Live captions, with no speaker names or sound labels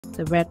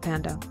The red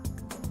panda.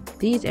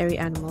 These airy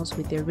animals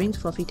with their ringed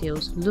fluffy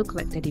tails look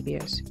like teddy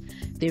bears.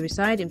 They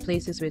reside in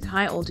places with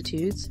high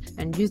altitudes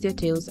and use their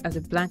tails as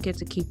a blanket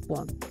to keep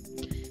warm.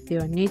 They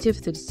are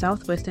native to the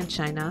southwestern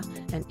China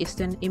and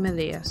eastern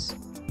Himalayas.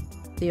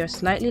 They are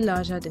slightly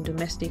larger than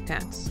domestic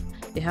cats.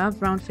 They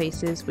have round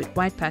faces with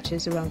white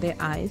patches around their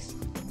eyes,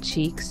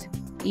 cheeks,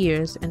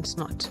 ears, and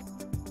snot.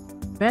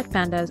 Red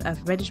pandas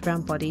have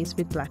reddish-brown bodies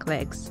with black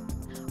legs.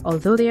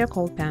 Although they are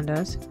called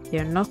pandas, they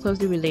are not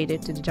closely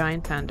related to the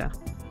giant panda.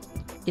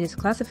 It is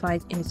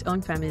classified in its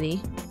own family,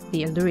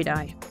 the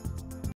Ailuridae.